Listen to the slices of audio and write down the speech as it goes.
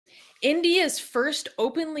India's first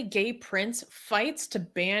openly gay prince fights to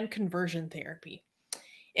ban conversion therapy.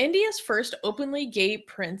 India's first openly gay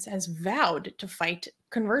prince has vowed to fight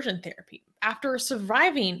conversion therapy. After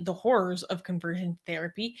surviving the horrors of conversion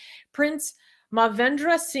therapy, Prince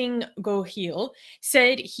Manvendra Singh Gohil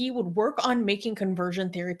said he would work on making conversion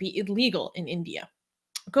therapy illegal in India.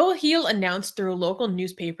 Gohil announced through a local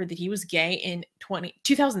newspaper that he was gay in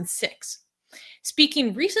 2006.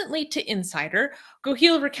 Speaking recently to Insider,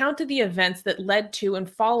 Gohil recounted the events that led to and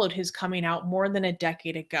followed his coming out more than a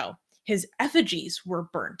decade ago. His effigies were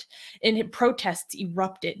burnt, and protests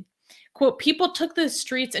erupted. Quote, people took the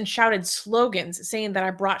streets and shouted slogans saying that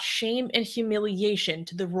I brought shame and humiliation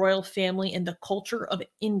to the royal family and the culture of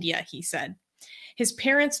India, he said. His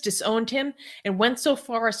parents disowned him and went so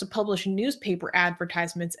far as to publish newspaper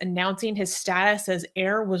advertisements announcing his status as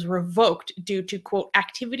heir was revoked due to, quote,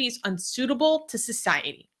 activities unsuitable to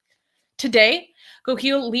society. Today,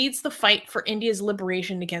 Gohil leads the fight for India's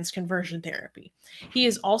liberation against conversion therapy. He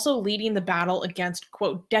is also leading the battle against,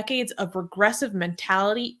 quote, decades of regressive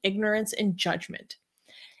mentality, ignorance, and judgment.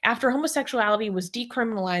 After homosexuality was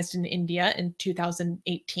decriminalized in India in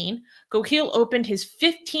 2018, Gohil opened his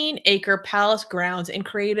 15-acre palace grounds and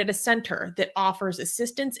created a center that offers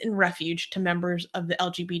assistance and refuge to members of the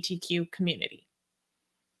LGBTQ community.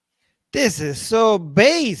 This is so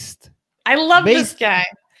based. I love this guy.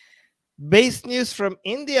 Based news from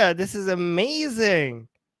India. This is amazing.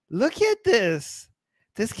 Look at this.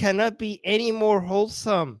 This cannot be any more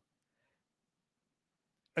wholesome.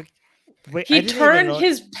 Wait, he turned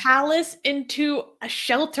his palace into a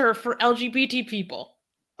shelter for LGBT people.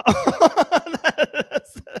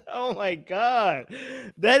 Oh my God.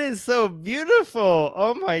 That is so beautiful.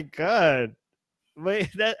 Oh my God.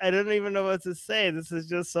 Wait, I don't even know what to say. This is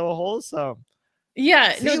just so wholesome.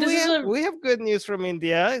 Yeah, see, we have good news from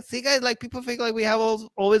India. See, guys, like people think like we have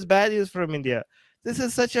always bad news from India. This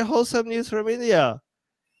is such a wholesome news from India.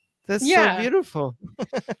 That's so beautiful.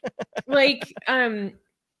 Like,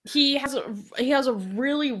 he has a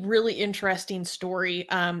really, really interesting story.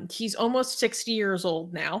 He's almost 60 years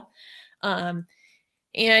old now. And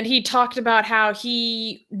he talked about how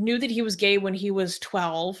he knew that he was gay when he was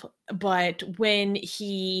 12, but when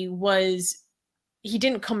he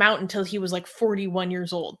didn't come out until he was like 41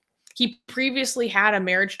 years old. He previously had a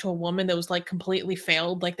marriage to a woman that was like completely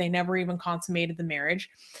failed. Like they never even consummated the marriage.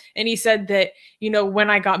 And he said that, you know, when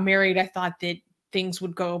I got married, I thought that things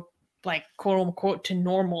would go like quote unquote to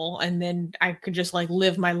normal. And then I could just like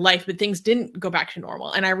live my life, but things didn't go back to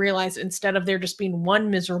normal. And I realized instead of there just being one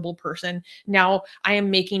miserable person, now I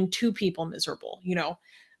am making two people miserable, you know,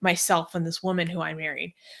 myself and this woman who I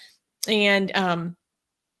married. And,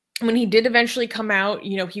 when he did eventually come out,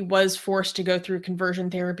 you know, he was forced to go through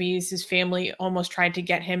conversion therapies. His family almost tried to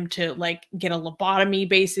get him to like get a lobotomy,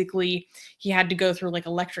 basically. He had to go through like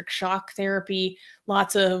electric shock therapy,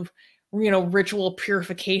 lots of, you know, ritual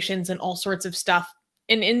purifications and all sorts of stuff.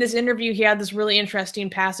 And in this interview, he had this really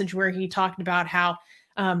interesting passage where he talked about how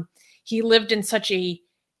he lived in such a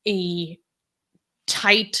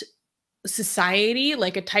tight society,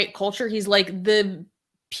 like a tight culture. He's like, the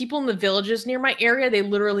people in the villages near my area, they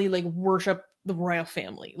literally like worship the royal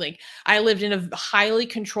family. Like I lived in a highly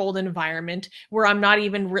controlled environment where I'm not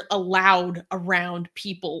even allowed around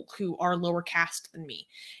people who are lower caste than me.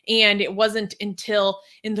 And it wasn't until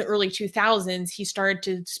in the early 2000s, he started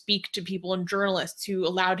to speak to people and journalists who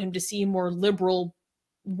allowed him to see a more liberal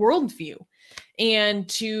worldview and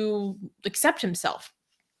to accept himself.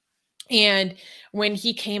 And when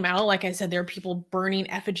he came out, like I said, there were people burning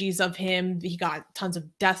effigies of him. He got tons of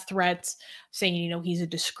death threats saying, you know, he's a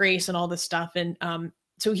disgrace and all this stuff. And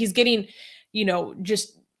so he's getting, you know,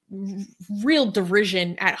 just real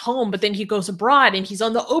derision at home. But then he goes abroad and he's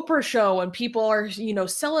on the Oprah show and people are, you know,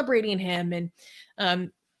 celebrating him.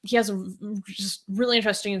 And he has a just really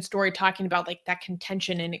interesting story talking about like that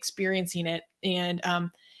contention and experiencing it. And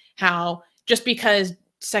how just because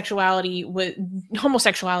homosexuality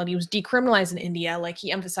was decriminalized in India, like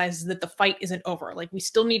he emphasizes that the fight isn't over. Like we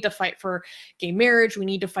still need to fight for gay marriage. We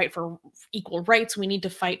need to fight for equal rights. We need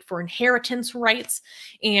to fight for inheritance rights.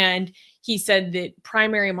 And he said that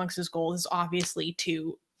primary amongst his goals is obviously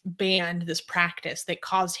to ban this practice that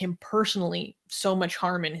caused him personally so much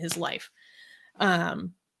harm in his life. Yeah,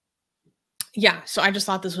 so I just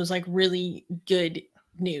thought this was like really good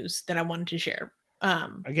news that I wanted to share.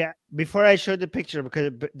 Okay, before I show the picture,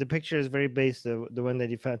 because the picture is very based, the one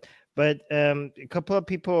that you found, but a couple of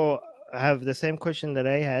people have the same question that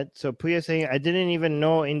I had. So Puya saying, I didn't even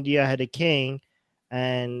know India had a king,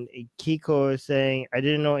 and Kiko is saying, I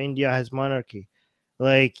didn't know India has monarchy.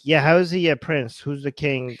 Like, yeah, how is he a prince? Who's the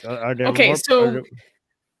king? Are there okay, more, so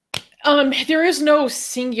There is no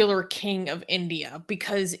singular king of India,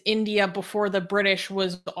 because India before the British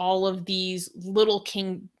was all of these little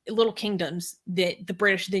kingdoms that the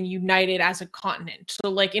British then united as a continent. So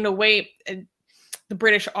like in a way, the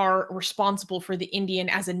British are responsible for the Indian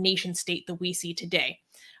as a nation state that we see today.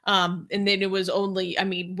 And then it was only, I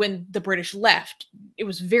mean, when the British left, it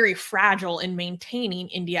was very fragile in maintaining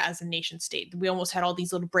India as a nation state. We almost had all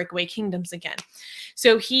these little breakaway kingdoms again.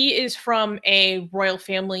 So he is from a royal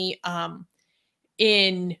family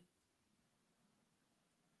in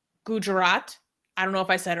Gujarat. I don't know if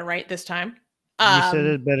I said it right this time. You said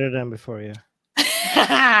it better than before, yeah.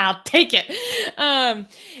 I'll take it.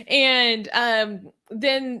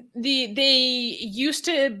 Then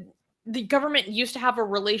the government used to have a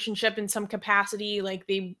relationship in some capacity. Like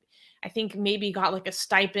I think maybe got like a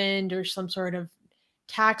stipend or some sort of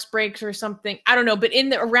tax breaks or something. I don't know. But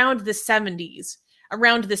around the 70s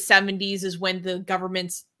is when the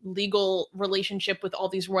government's legal relationship with all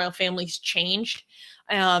these royal families changed.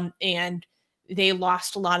 And they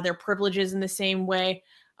lost a lot of their privileges in the same way.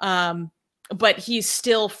 But he's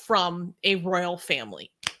still from a royal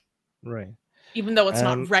family. Right. Even though it's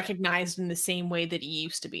not recognized in the same way that he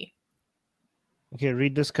used to be. Okay,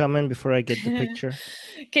 read this comment before I get the picture.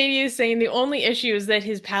 Katie is saying the only issue is that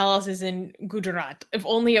his palace is in Gujarat. If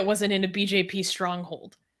only it wasn't in a BJP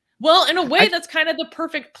stronghold. Well, in a way, that's kind of the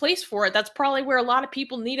perfect place for it. That's probably where a lot of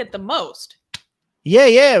people need it the most.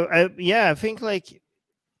 Yeah. I think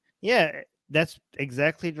that's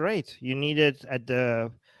exactly right. You need it at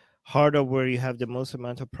the heart of where you have the most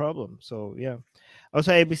amount of problems. So yeah.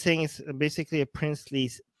 Also, I'd be saying it's basically a princely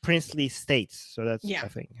states. So that's I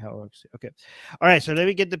think how it works. Okay. All right. So let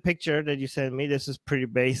me get the picture that you sent me. This is pretty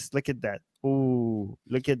base. Look at that. Ooh,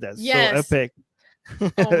 look at that. Yes. So epic.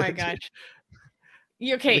 Oh my gosh.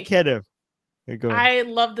 Okay. Look at him. I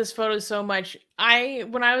love this photo so much.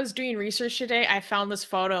 When I was doing research today, I found this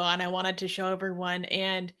photo and I wanted to show everyone.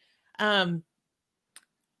 And I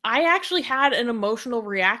actually had an emotional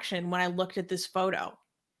reaction when I looked at this photo.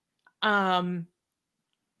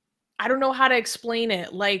 I don't know how to explain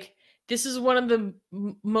it. Like, this is one of the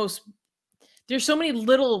most, there's so many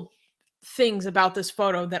little things about this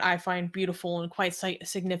photo that I find beautiful and quite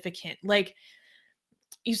significant. Like,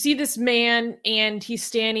 you see this man and he's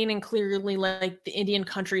standing in clearly like the Indian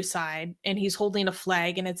countryside and he's holding a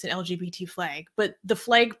flag and it's an LGBT flag, but the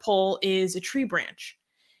flagpole is a tree branch.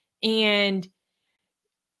 And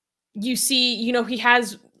you see, he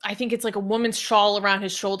has, I think it's like a woman's shawl around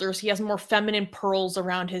his shoulders. He has more feminine pearls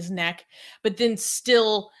around his neck, but then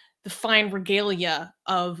still the fine regalia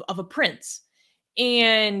of a prince.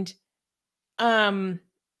 And I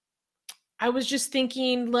was just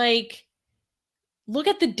thinking, like, look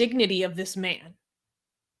at the dignity of this man.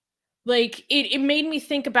 Like, it made me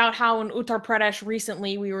think about how in Uttar Pradesh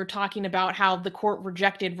recently we were talking about how the court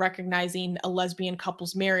rejected recognizing a lesbian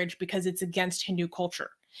couple's marriage because it's against Hindu culture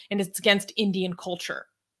and it's against Indian culture.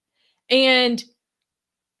 And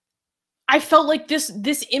I felt like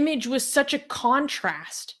this image was such a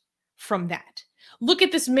contrast from that. Look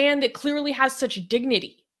at this man that clearly has such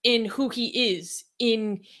dignity in who he is,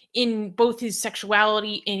 in both his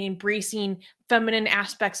sexuality and embracing feminine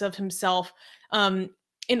aspects of himself.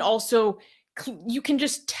 And also, you can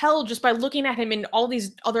just tell just by looking at him and all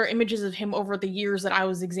these other images of him over the years that I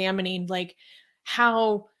was examining, like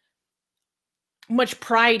how much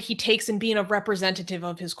pride he takes in being a representative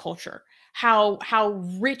of his culture, how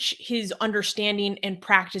rich his understanding and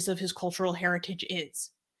practice of his cultural heritage is.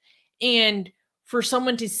 And for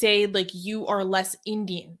someone to say, like, you are less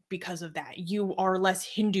Indian because of that, you are less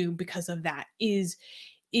Hindu because of that, is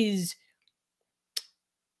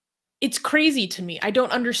it's crazy to me. I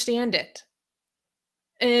don't understand it.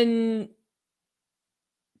 And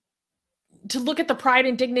to look at the pride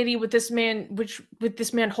and dignity with this man, with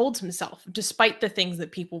this man holds himself, despite the things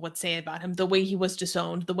that people would say about him, the way he was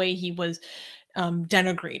disowned, the way he was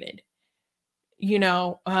denigrated.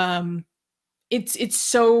 It's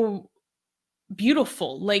so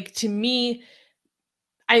beautiful. Like, to me,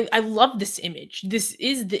 I love this image. This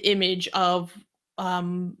is the image of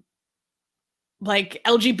like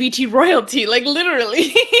LGBT royalty, like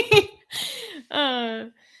literally.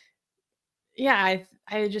 Yeah,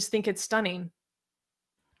 I just think it's stunning.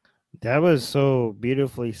 That was so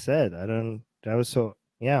beautifully said. That was so,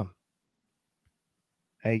 yeah.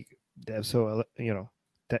 So,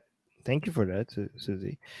 thank you for that,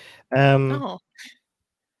 Susie. Oh.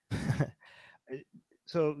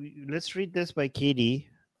 So let's read this by Katie.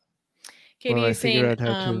 Katie is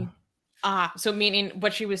saying, So meaning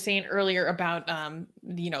what she was saying earlier about,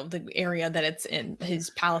 the area that it's in, his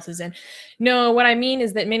palace is in. No, what I mean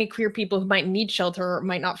is that many queer people who might need shelter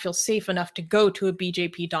might not feel safe enough to go to a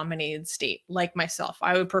BJP-dominated state, like myself.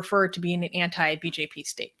 I would prefer to be in an anti-BJP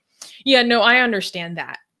state. Yeah, no, I understand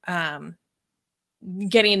that.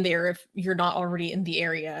 Getting there, if you're not already in the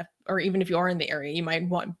area, or even if you are in the area, you might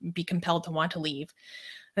be compelled to want to leave.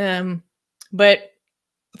 But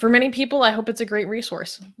for many people, I hope it's a great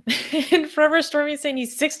resource. And Forever Stormy saying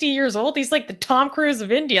he's 60 years old. He's like the Tom Cruise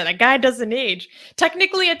of India. That guy doesn't age.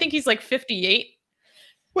 Technically, I think he's like 58.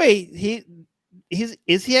 Wait,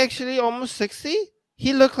 is he actually almost 60?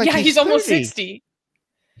 He looked like he's 30. almost 60.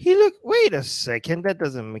 Wait a second. That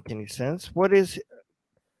doesn't make any sense. What is...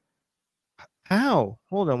 How?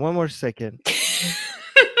 Hold on one more second.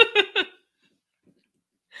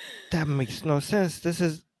 That makes no sense.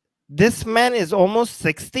 This man is almost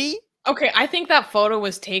 60? Okay, I think that photo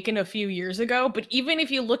was taken a few years ago, but even if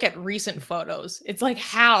you look at recent photos, it's like,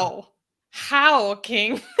 how? How,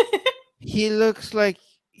 King? He looks like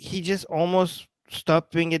he just almost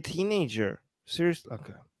stopped being a teenager. Seriously?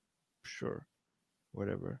 Okay. Sure.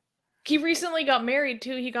 Whatever. He recently got married,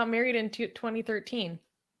 too. He got married in 2013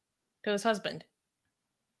 to his husband.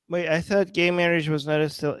 Wait, I thought gay marriage was not a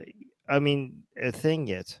thing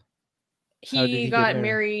yet. He got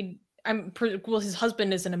married. Well, his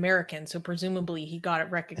husband is an American, so presumably he got it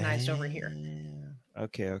recognized over here.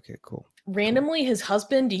 Okay, cool. Randomly, his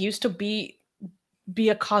husband used to be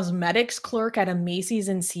a cosmetics clerk at a Macy's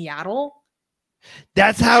in Seattle.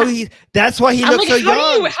 That's why he looks so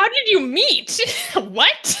young. How did you meet?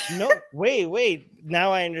 What? No, wait.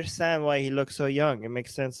 Now I understand why he looks so young. It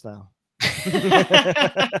makes sense now.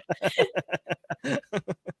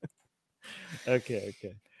 Okay.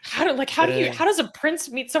 How does a prince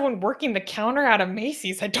meet someone working the counter at a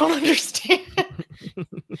Macy's? I don't understand.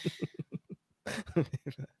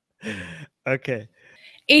 Okay.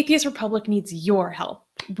 Atheist Republic needs your help.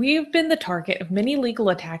 We've been the target of many legal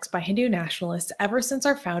attacks by Hindu nationalists ever since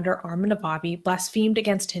our founder, Armin Navabi, blasphemed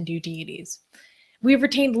against Hindu deities. We have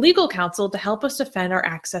retained legal counsel to help us defend our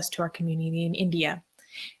access to our community in India.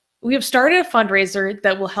 We have started a fundraiser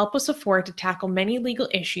that will help us afford to tackle many legal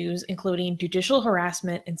issues, including judicial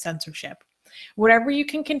harassment and censorship. Whatever you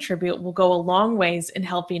can contribute will go a long ways in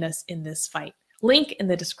helping us in this fight. Link in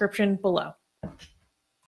the description below.